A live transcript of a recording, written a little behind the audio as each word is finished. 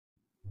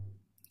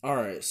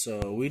Alright,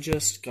 so we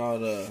just got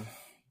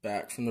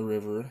back from the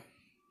river,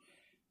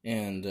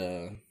 and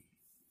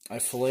I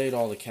filleted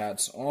all the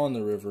cats on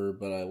the river,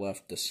 but I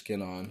left the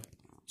skin on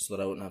so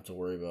that I wouldn't have to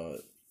worry about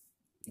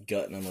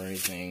gutting them or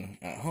anything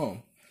at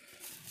home.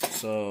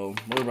 So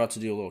we're about to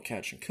do a little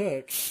catch and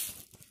cook. So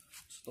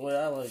the way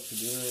I like to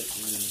do it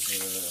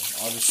is,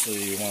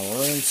 obviously you want to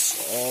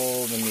rinse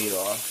all the meat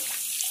off.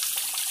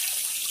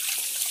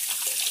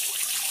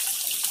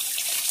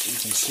 You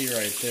can see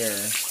right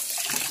there,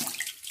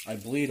 I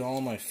bleed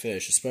all my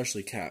fish,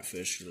 especially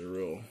catfish, because they're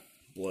real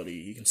bloody.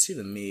 You can see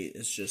the meat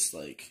is just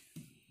like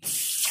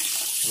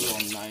real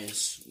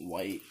nice,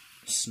 white,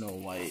 snow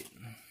white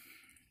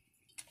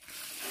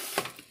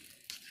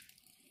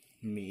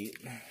meat.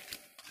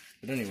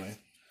 But anyway,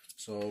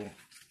 so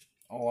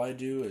all I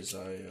do is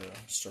I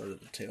start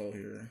at the tail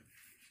here,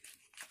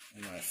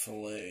 and I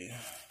fillet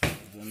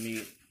the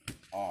meat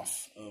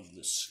off of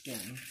the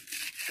skin.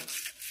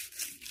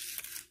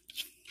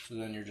 So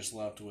then you're just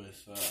left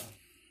with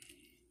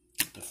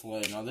the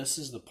fillet. Now this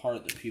is the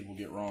part that people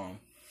get wrong.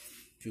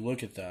 If you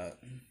look at that,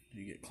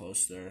 you get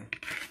close there.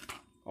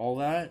 All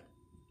that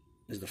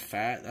is the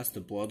fat. That's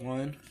the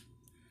bloodline.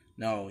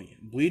 Now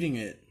bleeding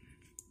it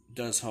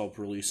does help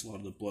release a lot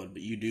of the blood,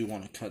 but you do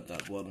want to cut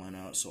that bloodline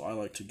out. So I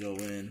like to go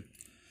in and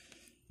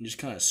just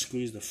kind of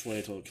squeeze the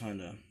fillet till it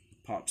kind of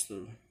pops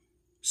the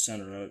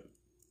center up,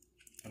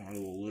 and I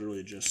will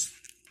literally just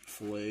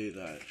fillet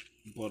that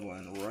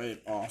bloodline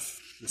right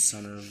off the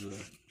center of the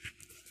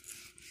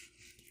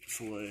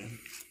fillet.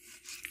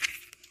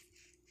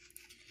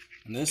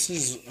 And this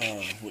is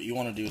what you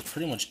want to do with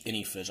pretty much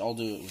any fish. I'll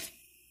do it with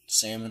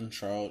salmon,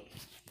 trout,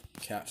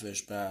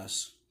 catfish,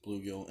 bass,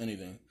 bluegill,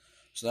 anything.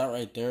 So that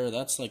right there,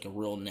 that's like a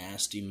real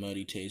nasty,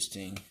 muddy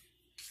tasting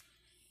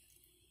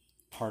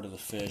part of the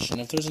fish.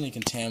 And if there's any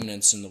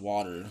contaminants in the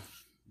water,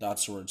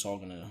 that's where it's all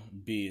going to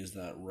be, is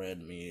that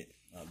red meat,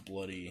 that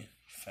bloody,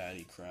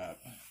 fatty crap.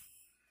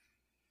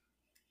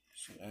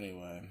 So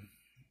anyway,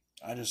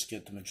 I just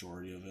get the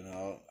majority of it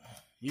out.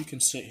 You can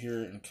sit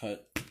here and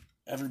cut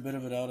every bit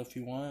of it out if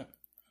you want.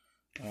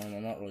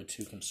 I'm not really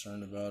too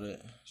concerned about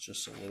it. It's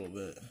just a little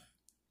bit.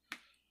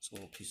 It's a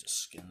little piece of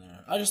skin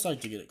there. I just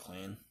like to get it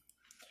clean.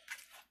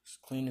 As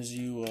clean as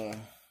you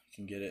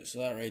can get it. So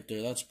that right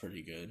there, that's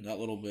pretty good. That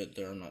little bit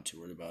there, I'm not too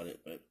worried about it.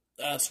 But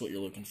that's what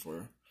you're looking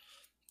for.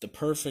 The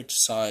perfect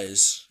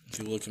size, if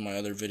you look at my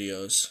other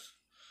videos,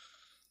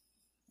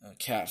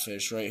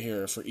 catfish right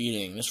here for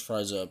eating. This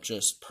fries up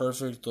just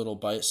perfect little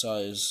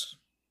bite-size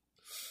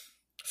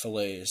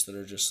fillets that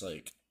are just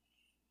like,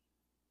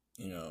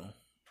 you know,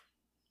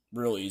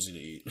 real easy to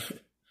eat.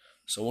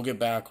 So we'll get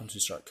back once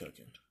we start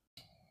cooking.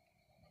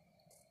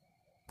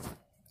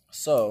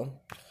 So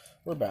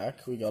we're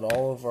back. We got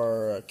all of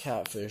our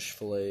catfish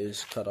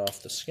fillets cut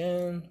off the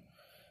skin,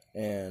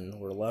 and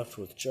we're left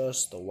with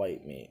just the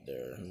white meat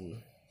there.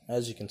 And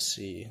as you can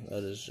see,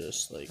 that is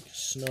just like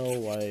snow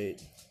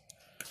white,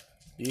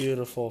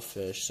 beautiful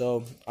fish.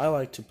 So I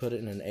like to put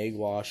it in an egg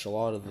wash. A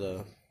lot of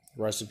the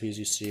recipes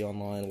you see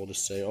online will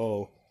just say,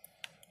 oh,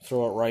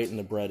 throw it right in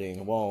the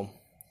breading. Well,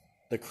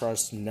 the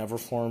crust never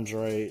forms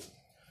right.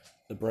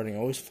 The breading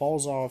always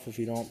falls off if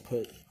you don't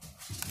put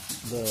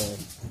the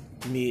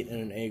meat in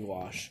an egg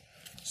wash.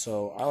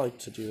 So I like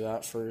to do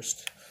that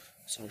first.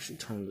 So I should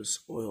turn this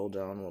oil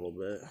down a little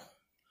bit.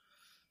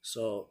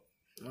 So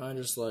I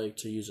just like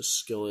to use a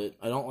skillet.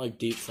 I don't like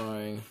deep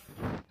frying.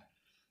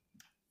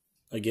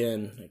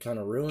 Again, it kind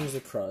of ruins the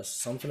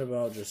crust. Something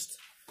about just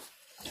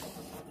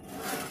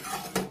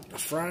a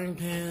frying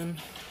pan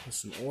with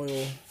some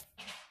oil.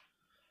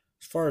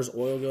 As far as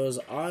oil goes,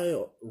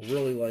 I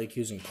really like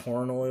using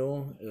corn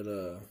oil.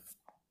 It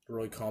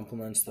really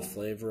complements the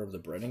flavor of the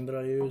breading that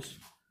I use.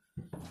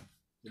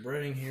 The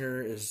breading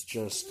here is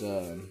just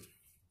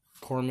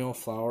cornmeal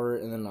flour,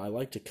 and then I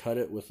like to cut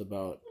it with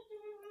about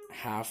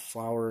half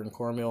flour and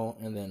cornmeal,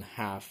 and then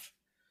half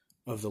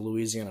of the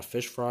Louisiana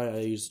fish fry.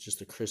 I use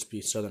just a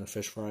crispy southern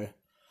fish fry.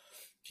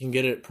 You can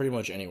get it pretty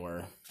much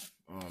anywhere.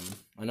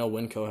 I know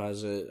Winco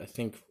has it. I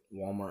think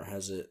Walmart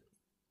has it.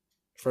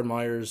 Fred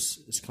Meyer's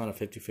is kind of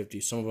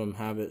 50-50. Some of them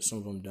have it, some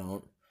of them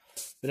don't.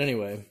 But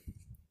anyway,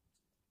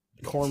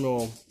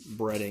 cornmeal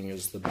breading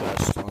is the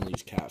best on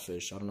these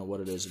catfish. I don't know what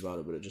it is about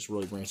it, but it just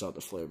really brings out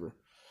the flavor.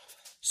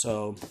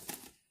 So,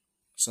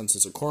 since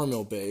it's a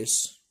cornmeal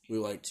base, we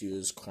like to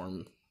use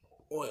corn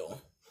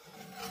oil.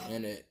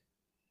 And it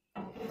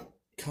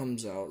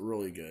comes out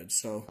really good.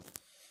 So,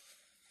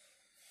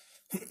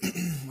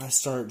 I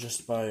start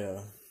just by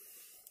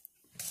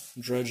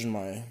dredging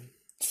my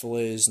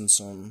fillets in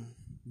some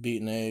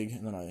beaten egg,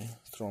 and then I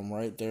throw them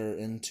right there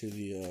into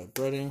the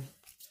breading,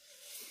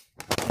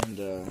 and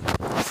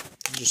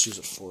just use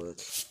a fork.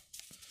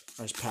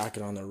 I just pack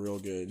it on there real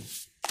good.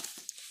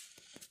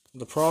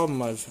 The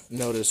problem I've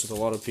noticed with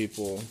a lot of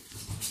people,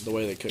 the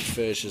way they cook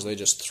fish, is they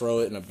just throw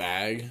it in a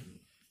bag,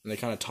 and they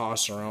kind of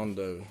toss around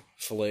the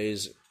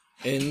fillets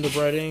in the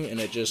breading, and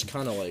it just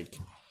kind of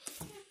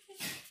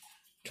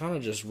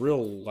just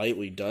real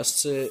lightly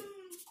dusts it.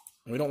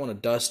 We don't want to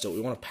dust it. We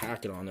want to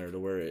pack it on there to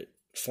where it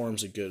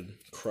forms a good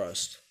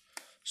crust.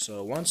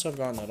 So once I've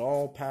gotten it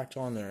all packed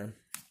on there,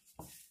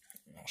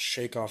 I'll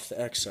shake off the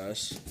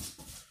excess,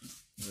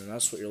 and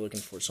that's what you're looking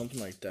for, something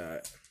like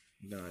that.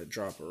 Then I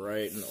drop it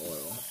right in the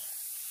oil.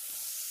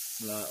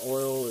 And that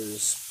oil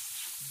is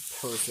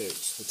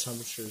perfect. The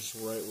temperature's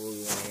right where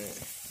we want it.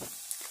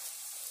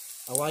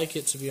 I like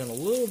it to be on a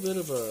little bit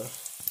of a,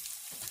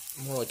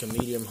 more like a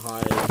medium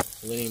high,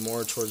 leaning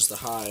more towards the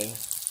high,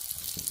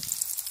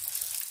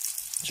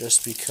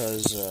 just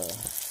because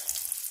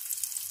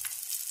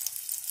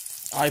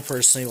I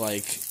personally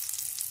like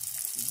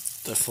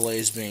the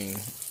fillets being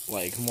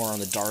like more on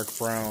the dark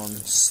brown,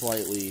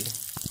 slightly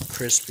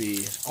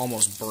crispy,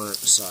 almost burnt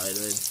side.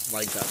 I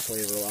like that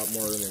flavor a lot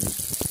more than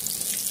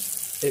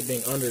it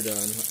being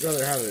underdone. I'd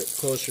rather have it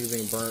closer to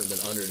being burnt than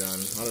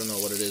underdone. I don't know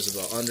what it is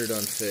about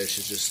underdone fish.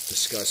 It just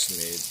disgusts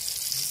me.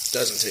 It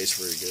doesn't taste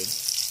very good.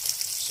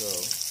 So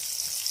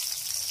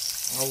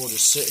I will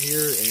just sit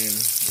here and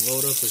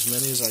load up as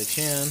many as I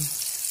can.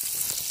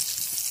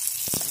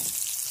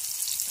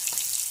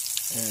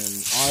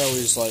 And I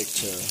always like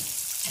to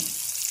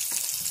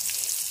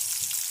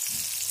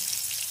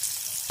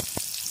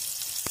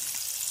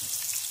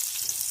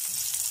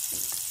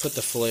put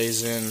the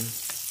fillets in.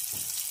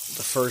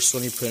 The first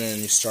one you put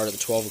in, you start at the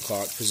 12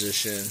 o'clock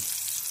position,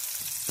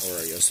 or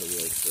I guess it'll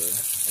be like the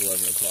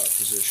 11 o'clock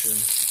position,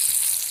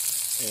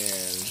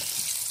 and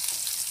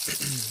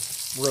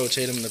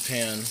rotate them in the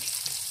pan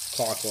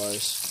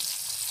clockwise,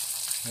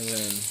 and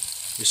then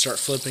you start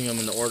flipping them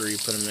in the order you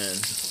put them in.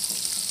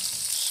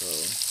 So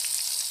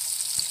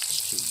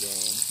just keep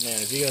going.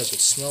 Man, if you guys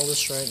could smell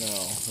this right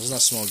now, doesn't that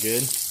smell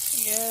good?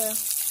 Yeah.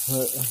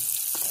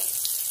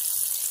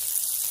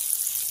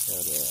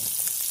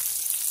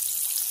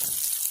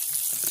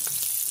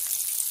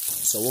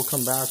 So we'll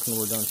come back when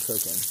we're done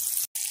cooking.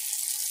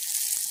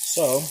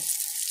 So,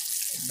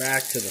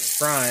 back to the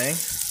frying.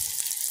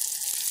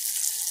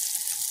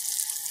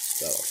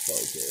 That'll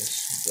focus.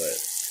 But,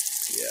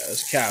 yeah,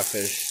 this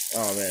catfish,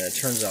 oh man, it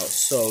turns out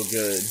so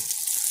good.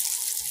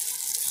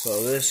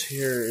 So this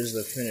here is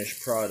the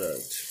finished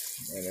product.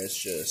 And it's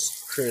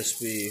just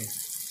crispy.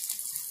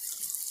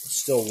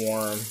 It's still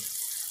warm.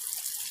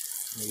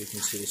 Maybe you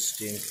can see the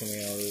steam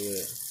coming out of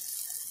it.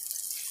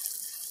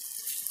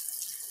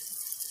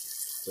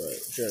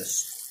 But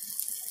just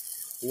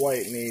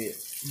white meat,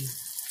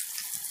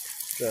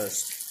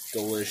 just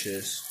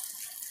delicious.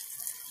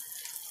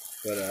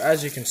 But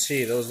as you can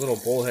see, those little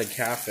bullhead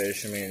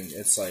catfish, I mean,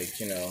 it's like,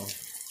 you know,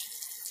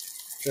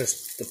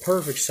 just the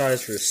perfect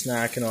size for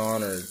snacking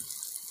on or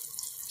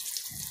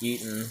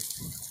eating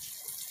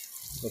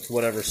with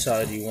whatever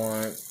side you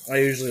want. I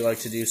usually like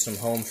to do some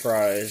home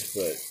fries,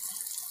 but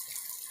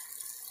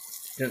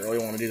didn't really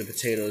want to do the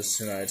potatoes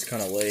tonight. It's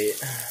kind of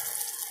late.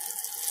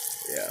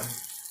 Yeah.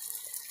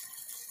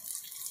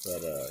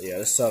 But, yeah,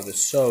 this stuff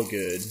is so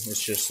good.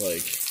 It's just,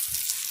 like,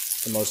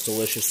 the most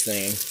delicious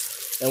thing.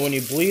 And when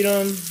you bleed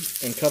them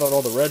and cut out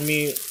all the red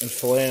meat and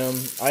fillet them,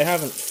 I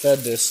haven't fed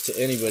this to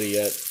anybody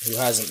yet who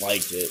hasn't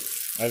liked it.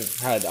 I've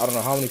had, I don't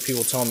know how many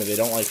people tell me they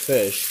don't like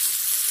fish.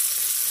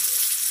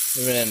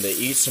 And then they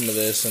eat some of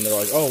this and they're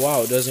like, oh,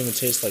 wow, it doesn't even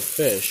taste like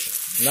fish.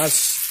 And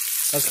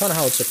that's kind of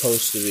how it's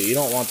supposed to be. You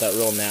don't want that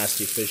real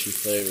nasty, fishy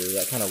flavor.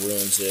 That kind of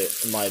ruins it,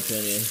 in my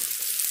opinion.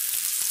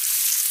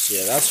 So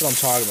yeah, that's what I'm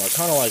talking about.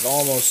 Kind of like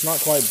almost, not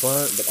quite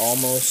burnt, but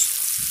almost,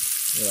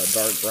 you know,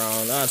 dark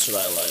brown. That's what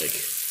I like.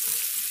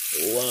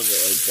 Love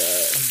it like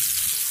that.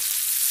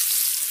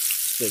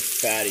 This big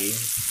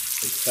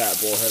fat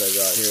bullhead I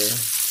got here.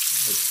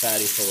 Big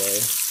fatty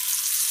fillet.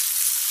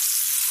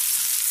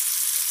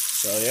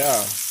 So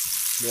yeah,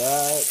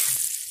 that.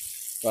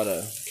 Got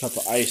a cup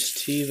of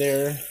iced tea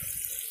there.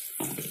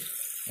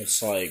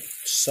 It's like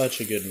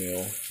such a good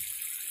meal.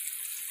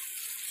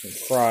 Some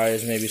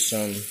fries, maybe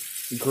some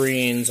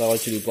greens. I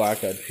like to do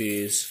black-eyed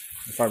peas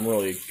if I'm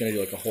really gonna do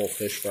like a whole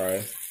fish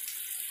fry.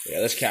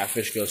 Yeah, this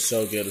catfish goes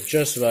so good with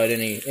just about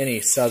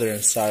any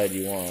southern side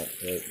you want.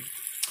 But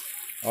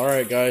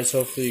alright guys,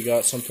 hopefully you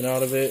got something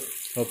out of it.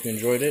 Hope you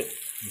enjoyed it.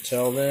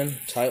 Until then,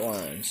 tight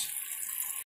lines.